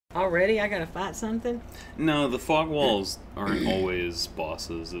Already? I gotta fight something? No, the fog walls aren't always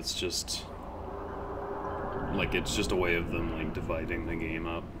bosses. It's just it's just a way of them like dividing the game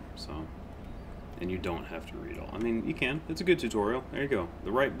up. So, and you don't have to read all. I mean, you can. It's a good tutorial. There you go.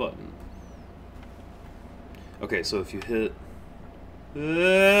 The right button. Okay, so if you hit.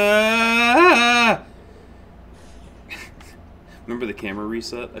 Remember the camera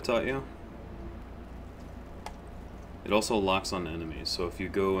reset I taught you? It also locks on enemies, so if you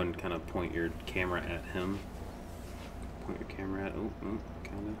go and kind of point your camera at him, point your camera at, kind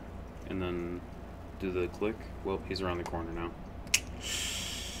of, and then do the click. Well, he's around the corner now.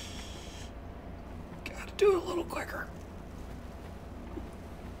 Gotta do it a little quicker.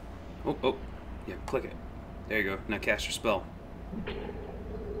 Oh, yeah, click it. There you go. Now cast your spell.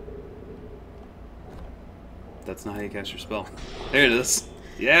 That's not how you cast your spell. There it is.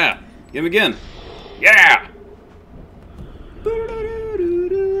 Yeah. Get him again. Yeah.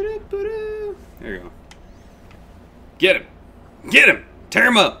 There you go. Get him. Get him. Tear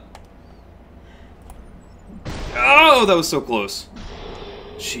him up. Oh, that was so close.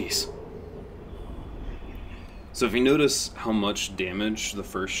 Jeez. So if you notice how much damage the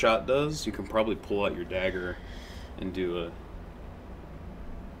first shot does, you can probably pull out your dagger and do a...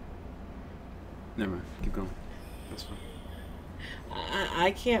 Never mind. Keep going. That's fine.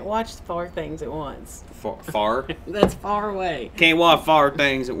 I can't watch far things at once. Far? That's far away. Can't watch far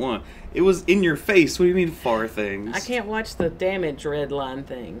things at once. It was in your face. What do you mean far things? I can't watch the damage red line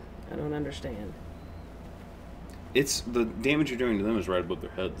thing. I don't understand. It's the damage you're doing to them is right above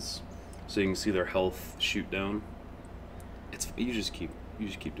their heads, so you can see their health shoot down. It's you just keep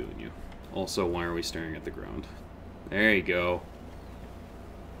doing you. Also, why are we staring at the ground? There you go.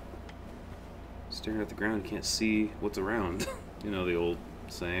 Staring at the ground, you can't see what's around. You know the old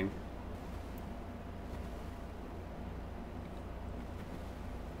saying.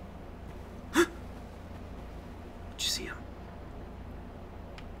 Did you see him?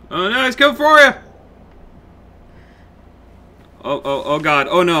 Oh no, he's coming for you! Oh god,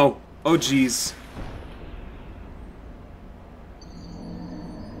 oh no. Oh jeez.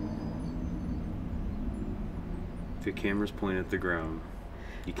 If your camera's pointed at the ground,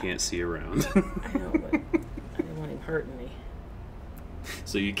 you can't see around. I know, but I didn't want him hurting me.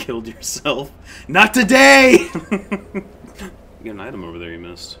 So you killed yourself. Not today! You got an item over there you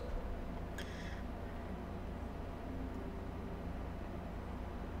missed.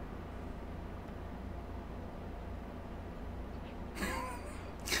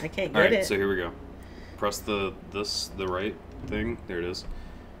 I can't get Alright, it. so here we go. Press the right thing. There it is.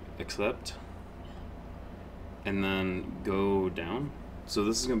 Accept. And then go down. So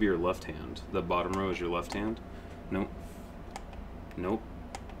this is going to be your left hand. The bottom row is your left hand. Nope. Nope.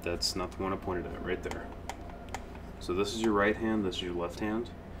 That's not the one I pointed at. Right there. So this is your right hand. This is your left hand.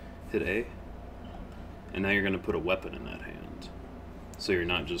 Hit A. And now you're going to put a weapon in that hand. So you're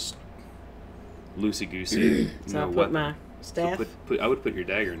not just loosey-goosey. So no I put weapon. my staff? So I would put your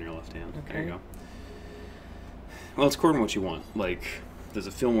dagger in your left hand. Okay. There you go. Well, it's according to what you want. Like, does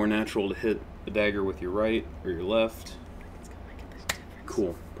it feel more natural to hit a dagger with your right or your left? It's gonna make a big difference.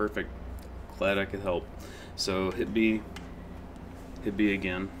 Cool. Perfect. Glad I could help. So hit B. Hit B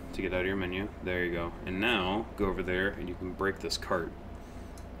again to get out of your menu. There you go. And now go over there and you can break this cart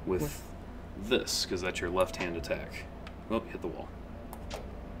with this, because that's your left hand attack. Well, hit the wall.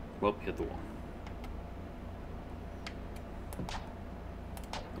 Well, hit the wall.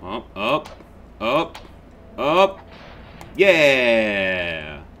 Up, up.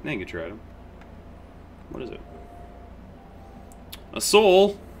 Yeah! Now you get your item. What is it? A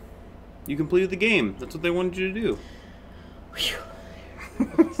soul. You completed the game. That's what they wanted you to do.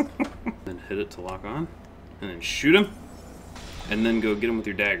 Then hit it to lock on. And then shoot him. And then go get him with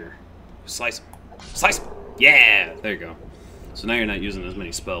your dagger. Slice him. Slice him! Yeah! There you go. So now you're not using as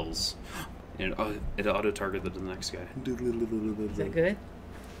many spells. And it auto-targeted the next guy. Is that good?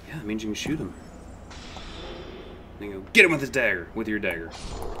 Yeah, it means you can shoot him. And you go, get him with his dagger, with your dagger.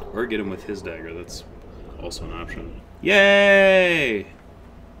 Or get him with his dagger, that's also an option. Yay!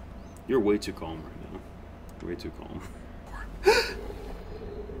 You're way too calm right now. You're way too calm.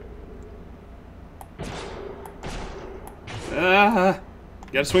 Ah!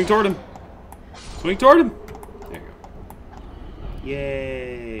 Gotta swing toward him. Swing toward him! There you go.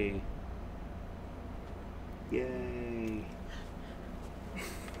 Yay! Yay!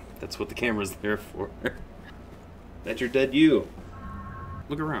 That's what the camera's there for. That's your dead you.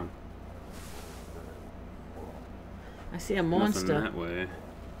 Look around. I see a Nothing monster. that way.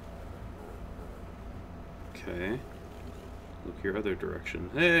 Okay. Look your other direction.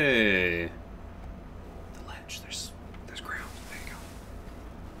 Hey! The ledge. There's ground. There you go.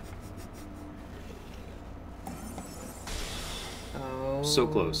 So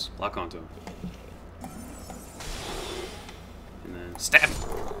close. Lock onto him. And then stab him.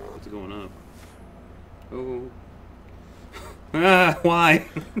 What's going up? Oh. Ah, why?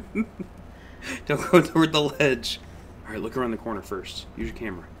 Don't go toward the ledge. Alright, look around the corner first. Use your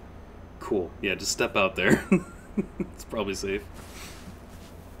camera. Cool. Yeah, just step out there. It's probably safe.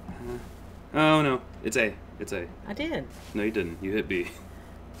 Oh no. It's A. It's A. I did. No, you didn't. You hit B.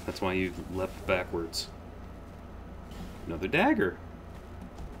 That's why you leapt backwards. Another dagger.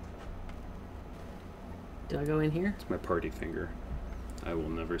 Do I go in here? It's my party finger. I will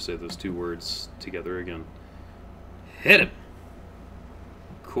never say those two words together again. Hit him!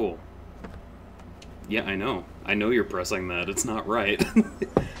 Cool. Yeah, I know. I know you're pressing that. It's not right.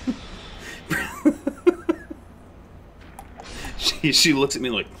 She looks at me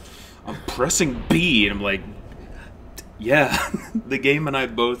like, I'm pressing B, and I'm like, yeah, the game and I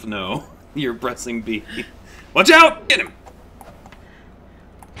both know you're pressing B. Watch out! Get him!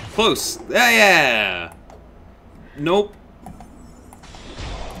 Close. Yeah! Nope.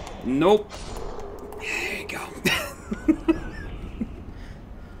 Nope. There you go.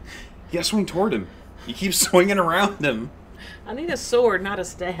 You gotta swing toward him. You keep swinging around him. I need a sword, not a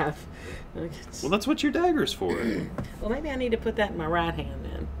staff. Well, that's what your dagger's for. Well, maybe I need to put that in my right hand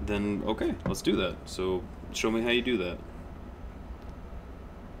then. Then, okay, let's do that. So, show me how you do that.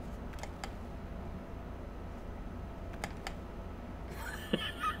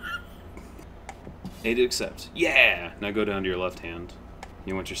 A to accept. Yeah! Now go down to your left hand.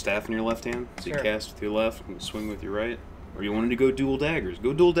 You want your staff in your left hand? So Sure. you cast with your left and swing with your right? Or you wanted to go dual daggers?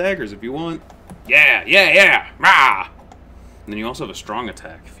 Go dual daggers if you want. Yeah! Yeah! Yeah! Rah! And then you also have a strong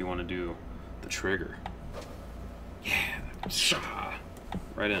attack if you want to do the trigger. Yeah! Shah!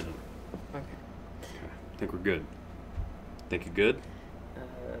 Right in. Okay. I think we're good. Think you're good?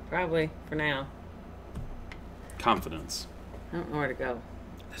 Probably, for now. Confidence. I don't know where to go.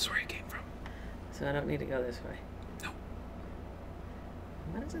 This is where you came from. So I don't need to go this way. No.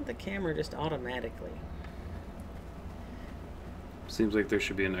 Why doesn't the camera just automatically? Seems like there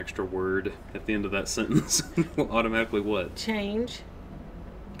should be an extra word at the end of that sentence. Automatically what? Change.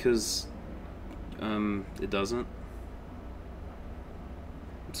 Because, it doesn't.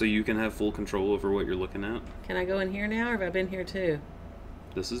 So you can have full control over what you're looking at. Can I go in here now, or have I been here too?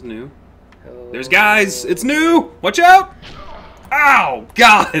 This is new. Oh. There's guys! It's new! Watch out! Ow!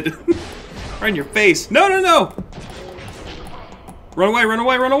 God! Right in your face. No, no, no! Run away, run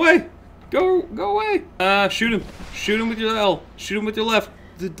away, run away! Go away! Shoot him. Shoot him with your L. Shoot him with your left.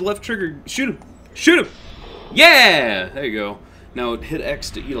 The left trigger. Shoot him. Shoot him! Yeah! There you go. Now hit X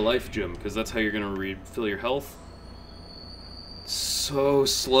to eat a life gem, because that's how you're going to refill your health. So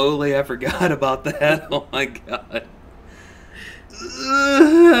slowly, I forgot about that. Oh my god.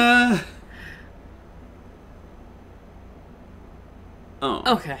 Oh.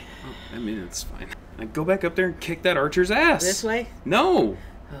 Okay. I mean, it's fine. Go back up there and kick that archer's ass. This way? No.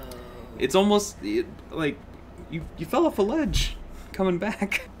 Oh. It's almost like you fell off a ledge coming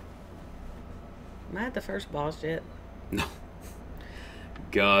back. Am I at the first boss yet? No.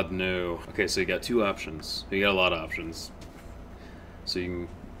 God, no. Okay, so you got two options. You got a lot of options. So you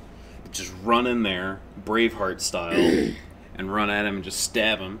can just run in there, Braveheart style, and run at him and just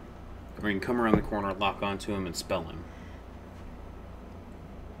stab him. Or you can come around the corner, lock onto him, and spell him.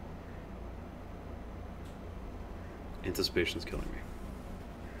 Anticipation's killing me.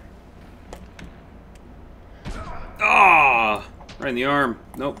 Ah! Right in the arm.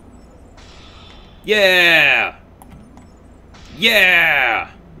 Nope. Yeah!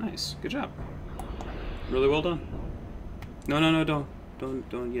 Yeah! Nice. Good job. Really well done. No, no, no,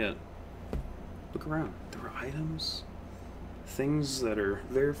 don't yet. Look around. There are items, things that are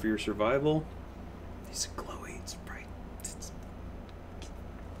there for your survival. These are glowy. It's bright.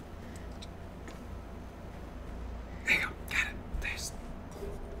 There you go. Got it.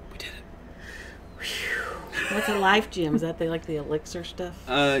 We did it. What's a life gem? Is that like the elixir stuff?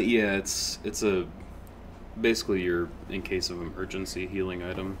 Yeah, it's a basically your in case of emergency healing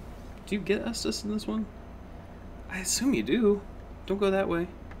item. Do you get Estus in this one? I assume you do. Don't go that way.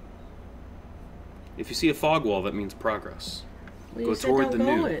 If you see a fog wall, that means progress. Well, Go toward the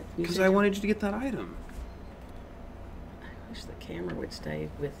new. It. Because I wanted you to get that item. I wish the camera would stay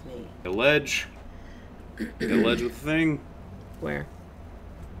with me. A ledge. A ledge with a thing. Where?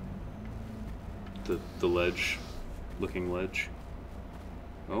 The ledge. Looking ledge.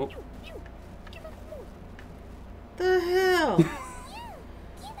 Oh. The hell?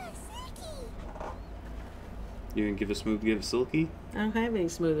 You can give a smooth, give a silky? I don't have any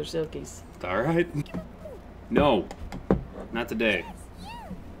smoother silkies. Alright. No. Not today.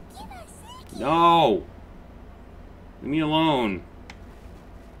 No! Leave me alone.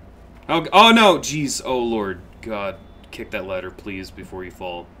 Oh no! Jeez. Oh Lord. God. Kick that ladder, please, before you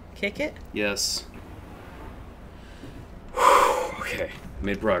fall. Kick it? Yes. Okay.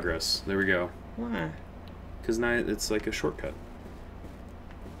 Made progress. There we go. Why? Because now it's like a shortcut.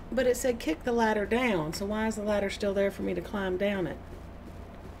 But it said kick the ladder down, so why is the ladder still there for me to climb down it?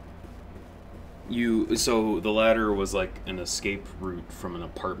 So the ladder was like an escape route from an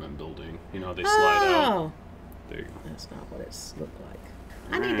apartment building. You know how they slide out? There you go. That's not what it's looked like.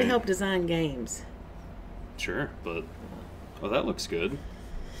 I need to help design games. Sure, but... Oh, that looks good.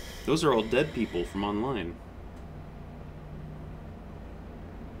 Those are all dead people from online.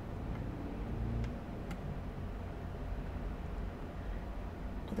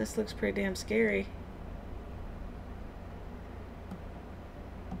 Well, this looks pretty damn scary.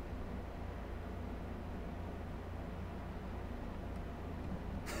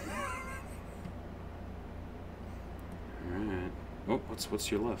 Alright. Oh, what's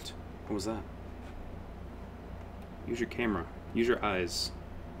to your left? What was that? Use your camera. Use your eyes,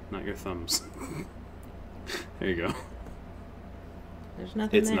 not your thumbs. There you go. There's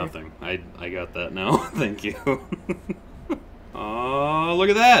nothing It's there. nothing. I got that now. Thank you. Oh, look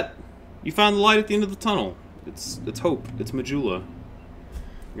at that! You found the light at the end of the tunnel. It's hope. It's Majula.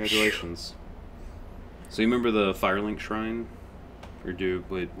 Congratulations. So you remember the Firelink Shrine? Wait,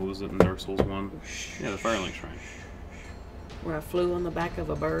 what was it in Dark Souls 1? Yeah, the Firelink Shrine. Where I flew on the back of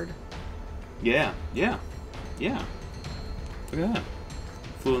a bird. Yeah. Look at that.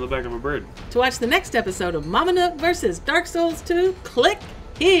 Flew on the back of a bird. To watch the next episode of MommaNook versus Dark Souls 2, click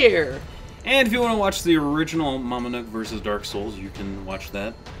here. And if you want to watch the original MommaNook versus Dark Souls, you can watch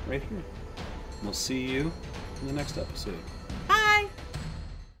that right here. We'll see you in the next episode. Bye.